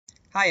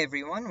Hi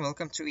everyone,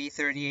 welcome to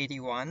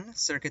E3081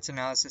 Circuits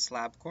Analysis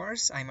Lab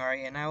course. I'm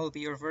Ari and I will be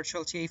your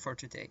virtual TA for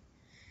today.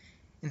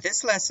 In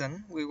this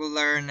lesson, we will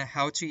learn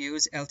how to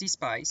use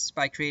LTSpice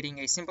by creating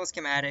a simple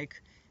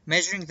schematic,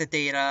 measuring the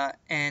data,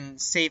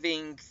 and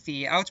saving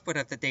the output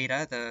of the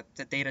data,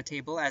 the data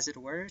table as it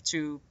were,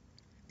 to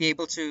be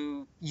able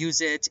to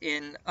use it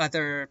in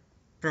other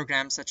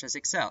programs such as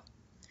Excel.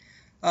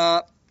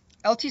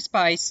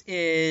 LTSpice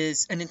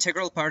is an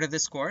integral part of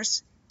this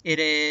course. It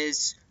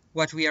is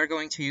what we are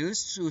going to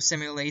use to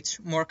simulate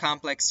more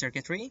complex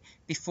circuitry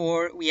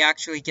before we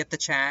actually get the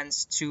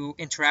chance to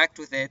interact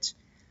with it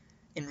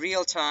in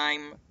real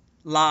time,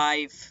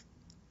 live,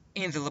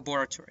 in the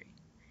laboratory.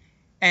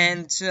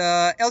 And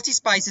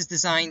LTSpice is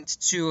designed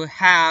to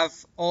have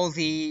all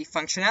the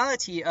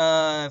functionality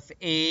of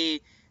a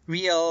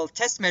real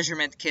test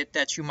measurement kit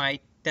that you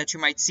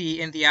might see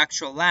in the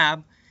actual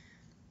lab.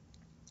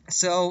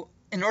 So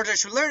in order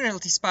to learn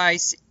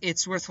LTSpice,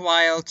 it's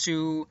worthwhile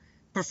to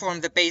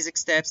perform the basic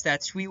steps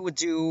that we would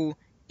do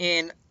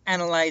in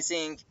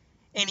analyzing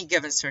any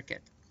given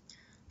circuit.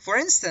 For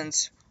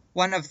instance,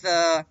 one of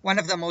the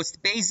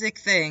most basic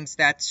things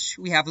that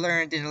we have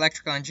learned in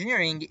electrical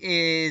engineering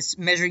is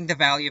measuring the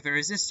value of a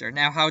resistor.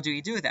 Now, how do we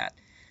do that?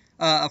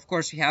 Of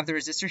course, we have the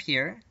resistor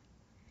here,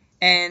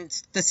 and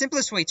the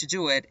simplest way to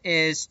do it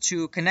is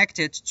to connect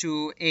it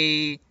to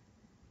a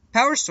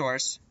power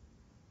source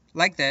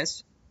like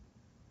this,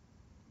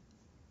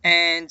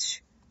 and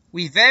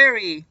we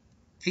vary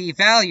the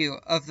value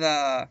of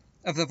the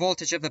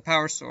voltage of the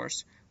power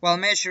source while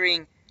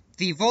measuring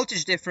the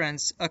voltage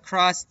difference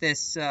across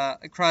this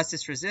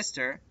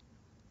resistor,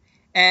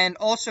 and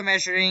also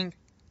measuring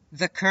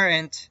the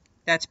current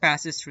that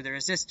passes through the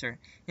resistor.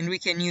 And we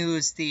can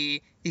use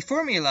the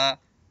formula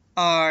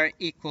R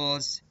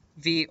equals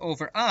V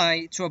over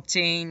I to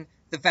obtain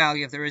the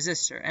value of the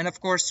resistor. And of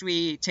course,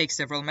 we take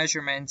several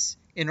measurements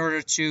in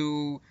order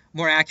to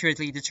more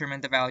accurately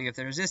determine the value of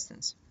the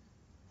resistance.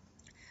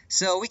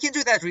 So we can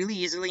do that really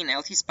easily in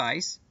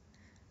LTSpice,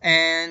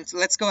 and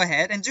let's go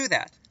ahead and do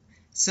that.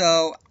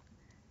 So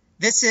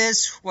this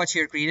is what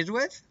you're greeted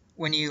with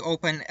when you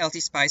open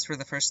LTSpice for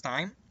the first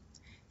time.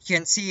 You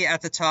can see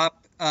at the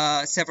top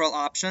several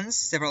options,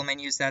 several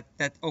menus that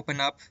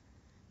open up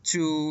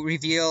to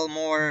reveal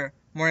more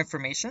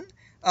information.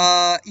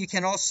 You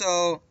can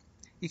also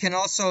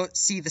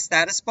see the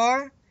status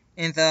bar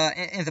in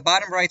the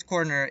bottom right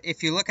corner.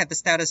 If you look at the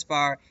status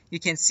bar,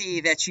 you can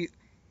see that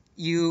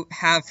you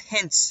have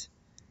hints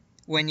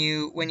when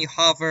you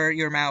hover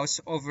your mouse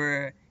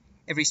over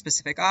every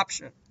specific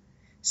option.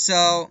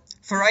 So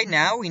for right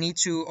now, we need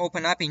to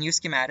open up a new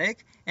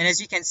schematic, and as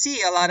you can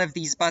see, a lot of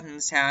these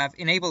buttons have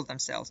enabled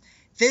themselves.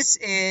 This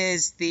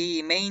is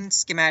the main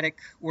schematic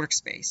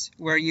workspace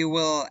where you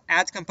will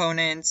add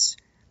components,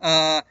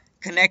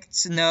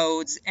 connect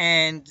nodes,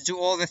 and do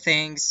all the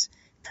things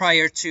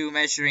prior to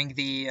measuring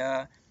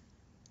the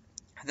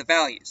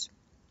values.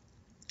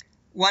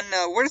 One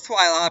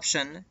worthwhile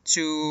option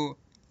to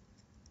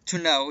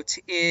note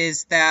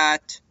is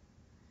that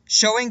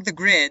showing the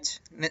grid,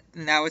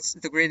 now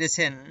the grid is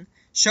hidden,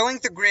 showing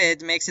the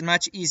grid makes it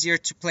much easier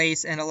to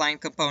place and align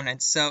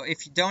components. So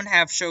if you don't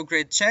have show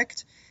grid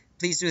checked,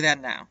 please do that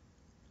now.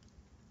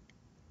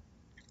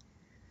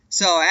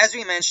 So as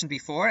we mentioned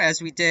before,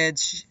 as we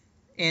did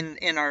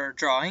in our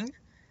drawing,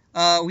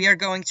 we are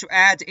going to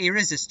add a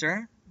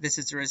resistor. This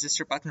is the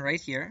resistor button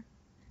right here.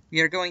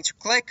 We are going to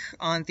click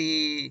on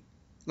the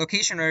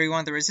location where we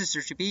want the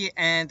resistor to be,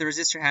 and the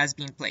resistor has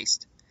been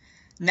placed.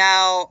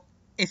 Now,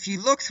 if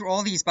you look through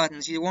all these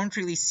buttons, you won't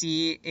really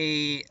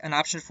see an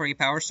option for a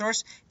power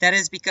source. That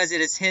is because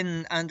it is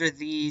hidden under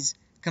these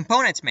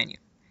components menu.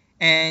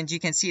 And you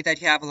can see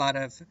that you have a lot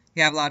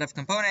of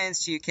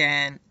components. You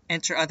can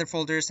enter other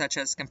folders such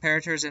as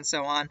comparators and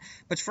so on.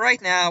 But for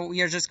right now,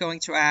 we are just going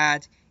to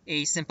add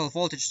a simple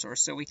voltage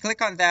source. So we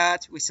click on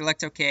that, we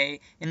select OK,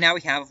 and now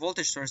we have a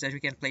voltage source that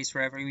we can place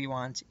wherever we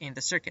want in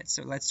the circuit.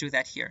 So let's do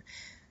that here.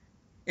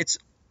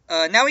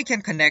 Now we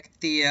can connect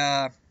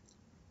the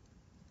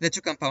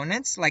two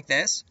components like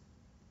this,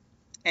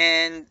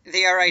 and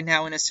they are right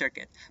now in a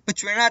circuit.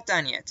 But we're not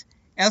done yet.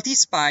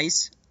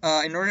 LTSpice,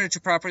 in order to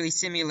properly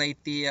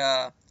simulate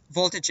the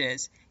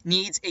voltages,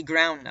 needs a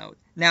ground node.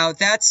 Now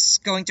that's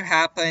going to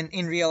happen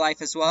in real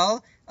life as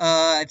well.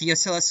 The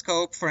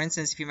oscilloscope, for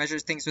instance, if you measure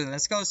things with an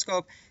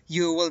oscilloscope,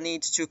 you will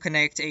need to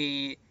connect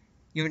a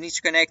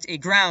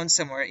ground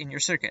somewhere in your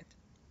circuit.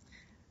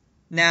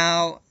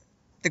 Now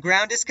the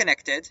ground is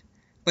connected,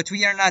 but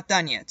we are not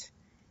done yet.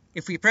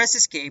 If we press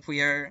escape,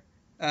 we are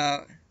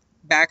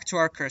back to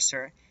our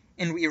cursor,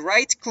 and we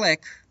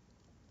right-click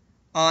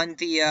on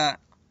the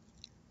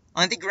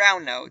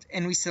ground node,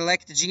 and we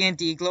select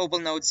GND Global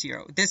Node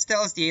 0. This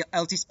tells the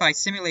LTSpice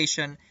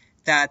simulation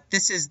that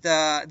this is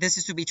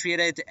to be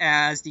treated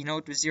as the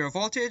node with 0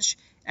 voltage,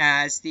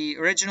 as the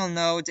original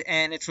node,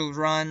 and it will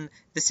run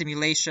the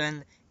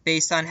simulation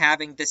based on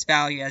having this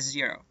value as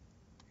 0.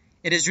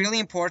 It is really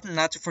important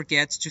not to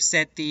forget to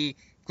set the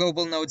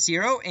global node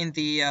 0 in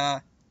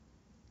the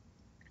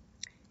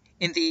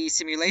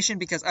simulation,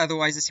 because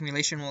otherwise the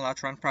simulation will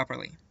not run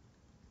properly.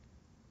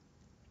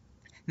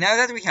 Now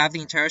that we have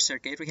the entire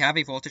circuit, we have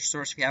a voltage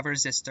source, we have a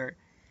resistor,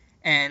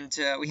 and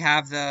we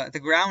have the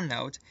ground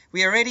node,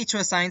 we are ready to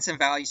assign some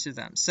values to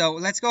them. So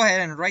let's go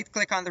ahead and right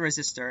click on the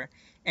resistor,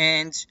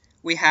 and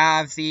we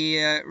have the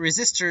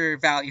resistor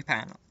value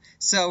panel.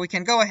 So we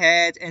can go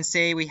ahead and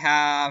say we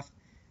have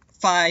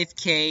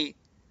 5K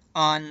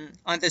on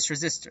this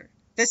resistor.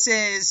 This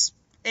is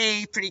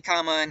a pretty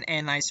common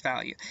and nice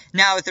value.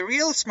 Now the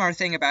real smart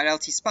thing about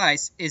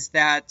LTSpice is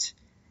that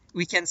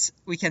we can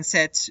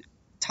set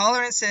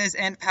tolerances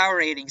and power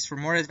ratings for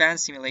more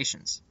advanced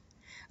simulations.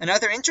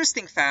 Another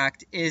interesting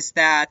fact is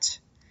that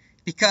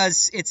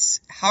because it's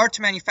hard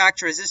to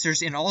manufacture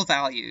resistors in all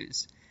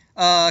values,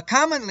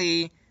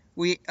 commonly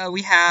we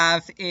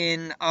have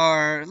in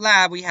our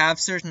lab, we have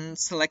certain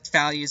select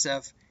values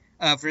of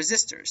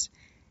resistors.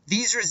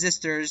 These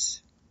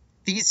resistors,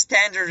 these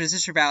standard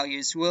resistor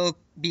values will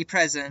be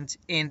present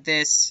in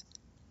this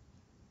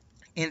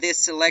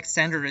select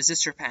standard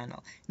resistor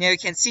panel. Now you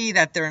can see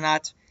that they're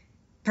not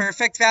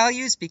perfect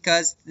values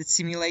because it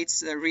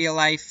simulates real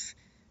life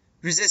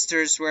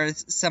resistors where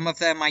some of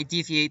them might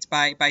deviate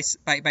by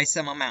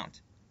some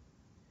amount.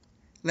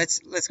 Let's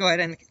go ahead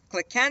and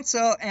click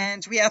cancel,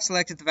 and we have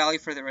selected the value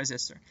for the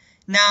resistor.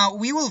 Now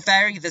we will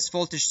vary this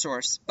voltage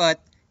source, but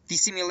the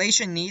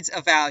simulation needs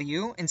a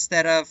value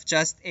instead of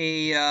just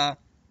a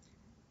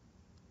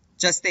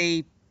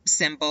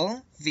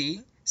symbol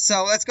V.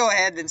 So let's go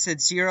ahead and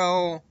set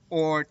 0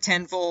 or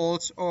 10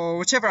 volts or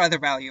whichever other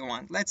value you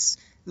want. Let's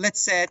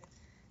set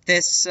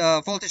this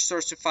voltage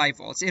source to 5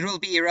 volts. It will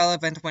be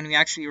irrelevant when we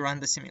actually run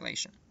the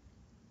simulation.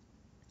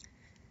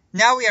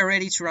 Now we are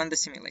ready to run the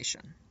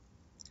simulation.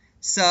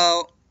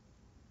 So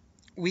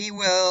we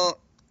will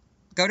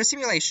go to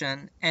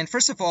simulation, and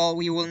first of all,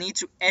 we will need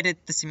to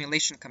edit the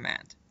simulation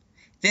command.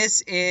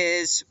 This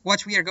is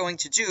what we are going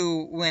to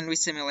do when we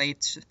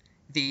simulate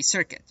the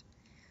circuit.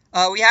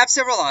 We have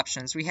several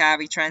options. We have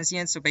a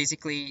transient, so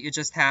basically you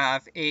just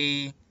have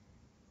a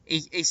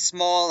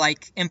small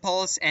like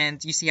impulse,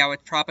 and you see how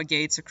it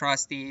propagates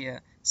across the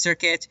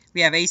circuit.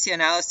 We have AC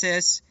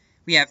analysis,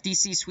 we have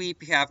DC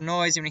sweep, we have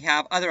noise, and we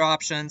have other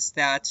options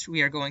that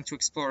we are going to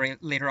explore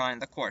later on in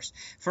the course.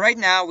 For right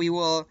now, we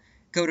will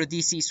go to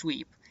DC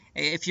sweep.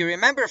 If you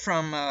remember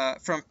from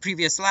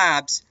previous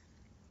labs,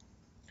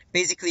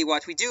 basically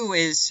what we do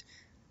is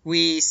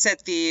we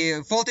set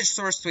the voltage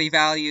source to a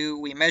value,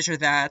 we measure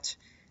that,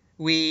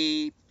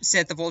 we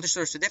set the voltage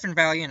source to a different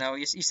value.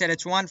 You set it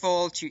to 1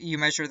 volt, you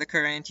measure the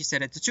current, you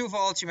set it to 2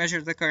 volts, you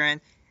measure the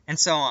current, and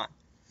so on.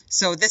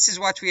 So this is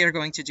what we are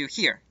going to do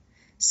here.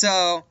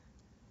 So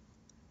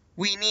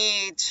we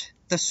need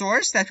the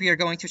source that we are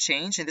going to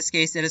change. In this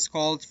case, it is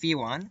called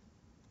V1.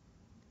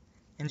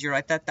 And you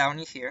write that down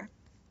here.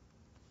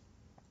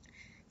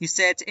 You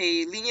set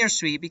a linear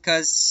sweep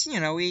because,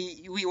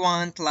 we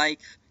want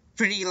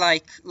pretty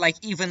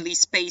evenly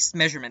spaced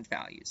measurement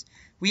values.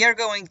 We are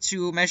going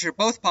to measure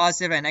both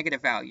positive and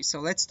negative values. So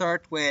let's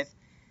start with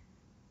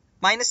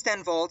minus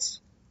 10 volts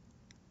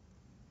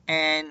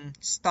and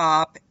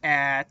stop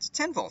at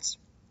 10 volts.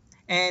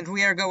 And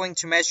we are going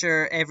to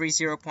measure every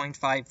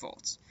 0.5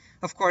 volts.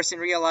 Of course, in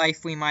real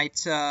life, we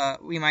might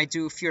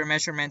do fewer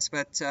measurements,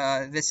 but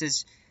this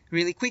is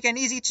really quick and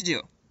easy to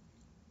do.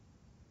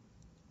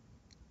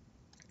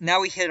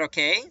 Now we hit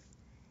OK,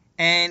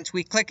 and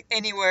we click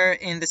anywhere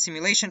in the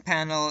simulation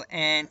panel,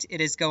 and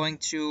it is going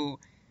to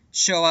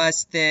show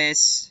us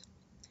this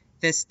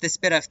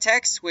bit of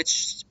text,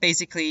 which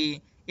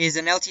basically is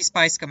an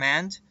LTSpice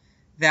command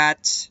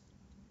that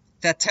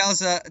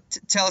tells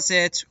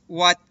it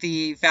what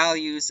the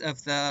values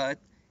of the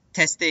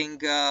testing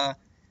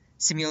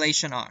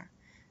simulation are.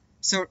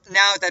 So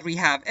now that we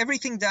have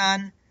everything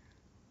done,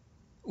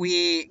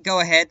 we go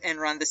ahead and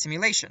run the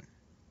simulation.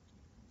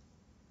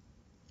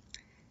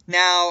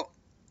 Now,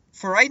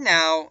 for right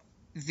now,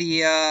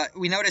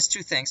 we notice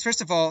two things.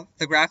 First of all,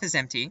 the graph is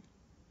empty.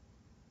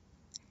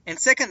 And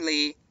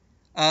secondly,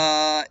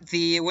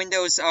 the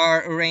windows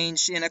are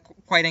arranged in a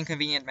quite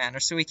inconvenient manner.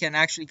 So we can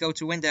actually go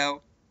to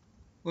window.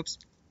 Whoops.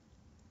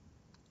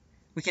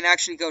 We can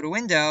actually go to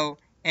window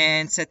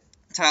and set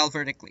tile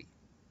vertically.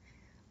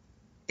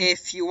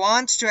 If you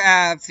want to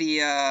have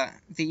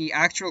the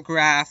actual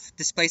graph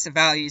display some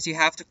values, you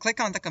have to click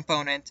on the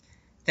component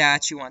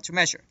that you want to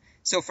measure.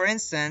 So for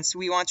instance,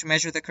 we want to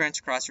measure the current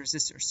across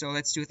resistors. So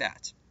let's do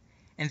that.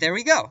 And there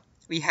we go.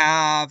 We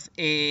have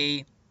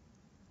a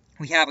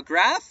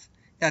graph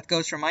that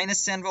goes from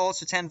minus 10 volts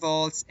to 10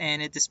 volts,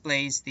 and it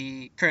displays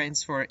the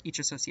currents for each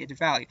associated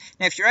value.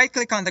 Now, if you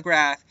right-click on the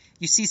graph,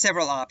 you see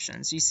several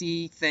options. You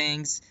see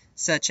things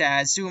such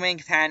as zooming,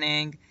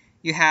 panning.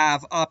 You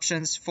have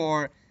options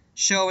for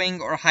showing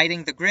or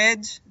hiding the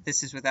grid.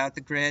 This is without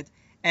the grid.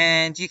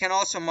 And you can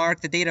also mark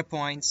the data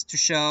points to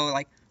show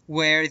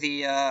where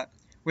the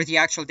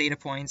actual data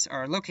points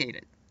are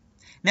located.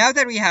 Now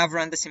that we have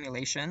run the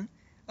simulation,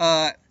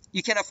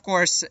 you can, of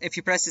course, if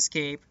you press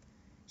escape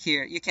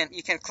here, you can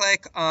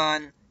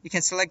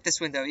select this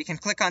window. You can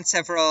click on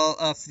several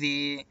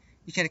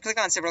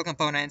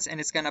components, and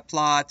it's going to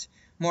plot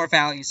more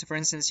values. So for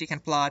instance, you can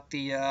plot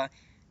the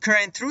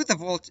current through the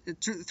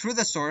through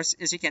the source,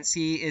 as you can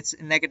see, it's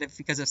negative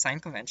because of sign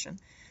convention,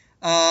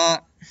 and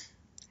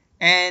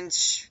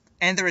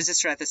the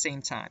resistor at the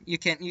same time. You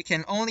can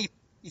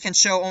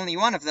show only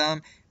one of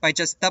them by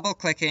just double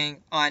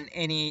clicking on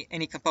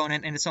any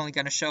component, and it's only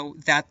going to show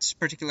that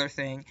particular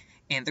thing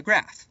in the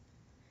graph.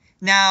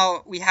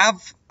 Now we have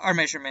our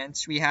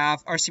measurements, we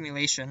have our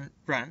simulation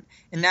run,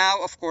 and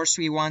now of course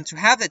we want to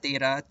have the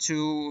data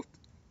to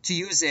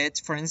use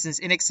it, for instance,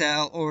 in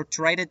Excel, or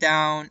to write it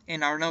down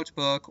in our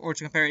notebook, or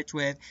to compare it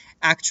with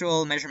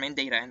actual measurement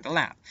data in the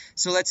lab.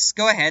 So let's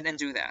go ahead and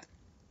do that.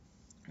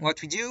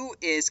 What we do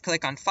is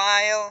click on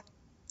File,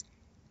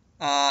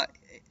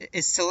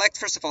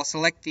 first of all,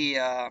 select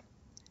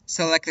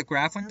the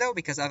graph window,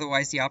 because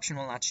otherwise the option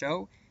will not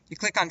show. You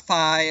click on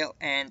File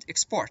and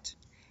Export.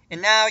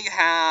 And now you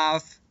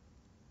have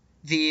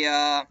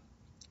the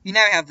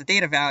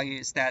data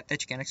values that you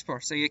can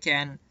export. So you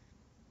can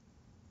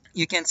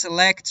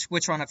select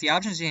which one of the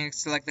options. You can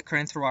select the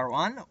current through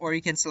R1, or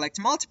you can select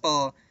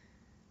multiple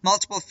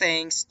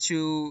things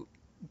to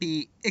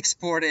be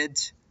exported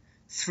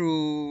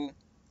through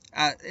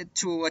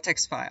to a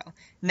text file.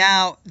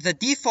 Now the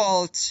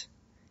default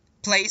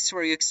place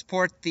where you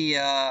export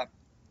the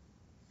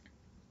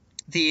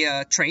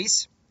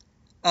trace,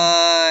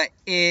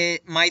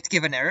 it might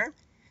give an error,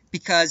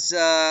 because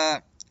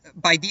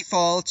by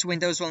default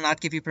Windows will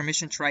not give you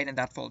permission to write in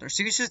that folder.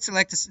 So you should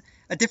select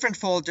a different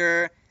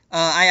folder.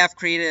 I have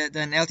created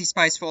an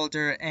LTSpice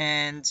folder,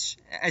 and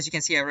as you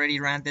can see, I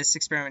already ran this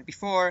experiment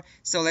before.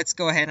 So let's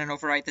go ahead and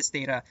overwrite this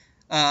data.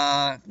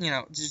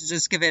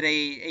 Just give it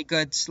a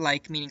good,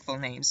 meaningful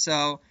name.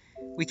 So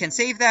we can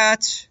save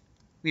that,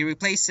 we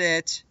replace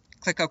it,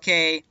 click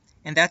OK,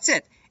 and that's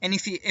it. And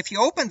if you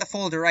open the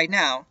folder right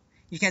now,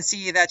 you can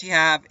see that you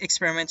have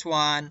experiment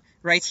 1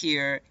 right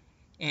here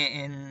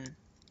in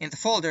the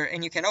folder,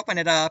 and you can open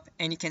it up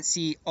and you can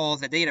see all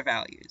the data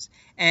values,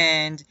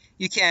 and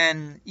you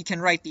can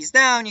write these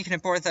down, you can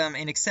import them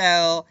in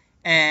Excel,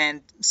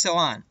 and so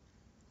on.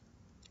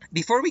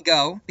 Before we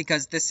go,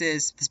 because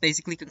this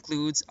basically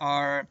concludes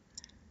our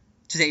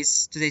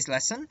today's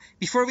lesson,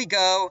 before we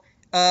go,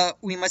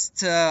 we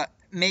must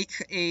make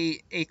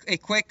a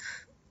quick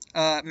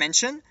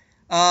mention.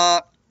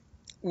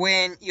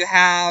 When you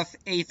have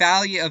a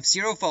value of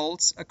 0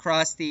 volts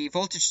across the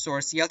voltage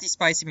source, the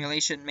LTSpice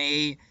simulation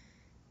may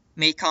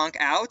conk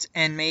out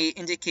and may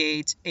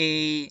indicate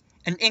an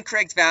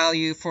incorrect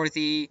value for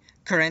the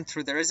current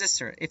through the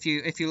resistor. If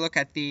you look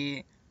at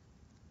the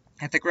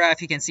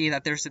graph, you can see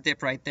that there's a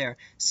dip right there.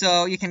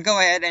 So you can go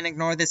ahead and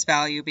ignore this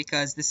value,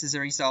 because this is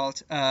a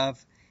result of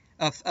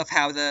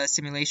how the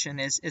simulation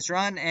is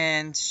run,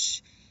 and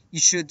you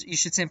should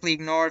simply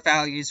ignore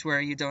values where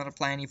you don't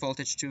apply any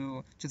voltage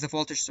to the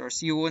voltage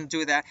source. You wouldn't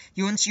do that.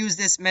 You wouldn't use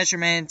this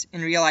measurement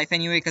in real life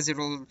anyway, because it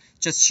will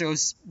just show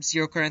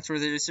 0 current through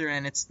the resistor,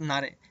 and it's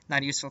not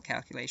a useful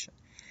calculation.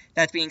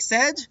 That being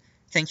said,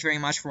 thank you very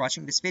much for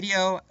watching this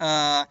video.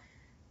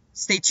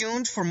 Stay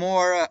tuned for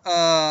more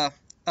of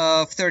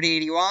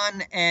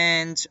 3081,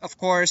 and of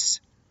course,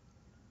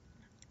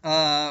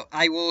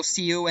 I will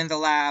see you in the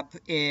lab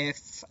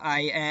if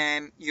I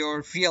am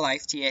your real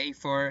life TA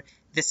for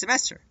this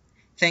semester.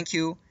 Thank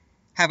you.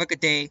 Have a good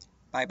day.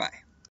 Bye-bye.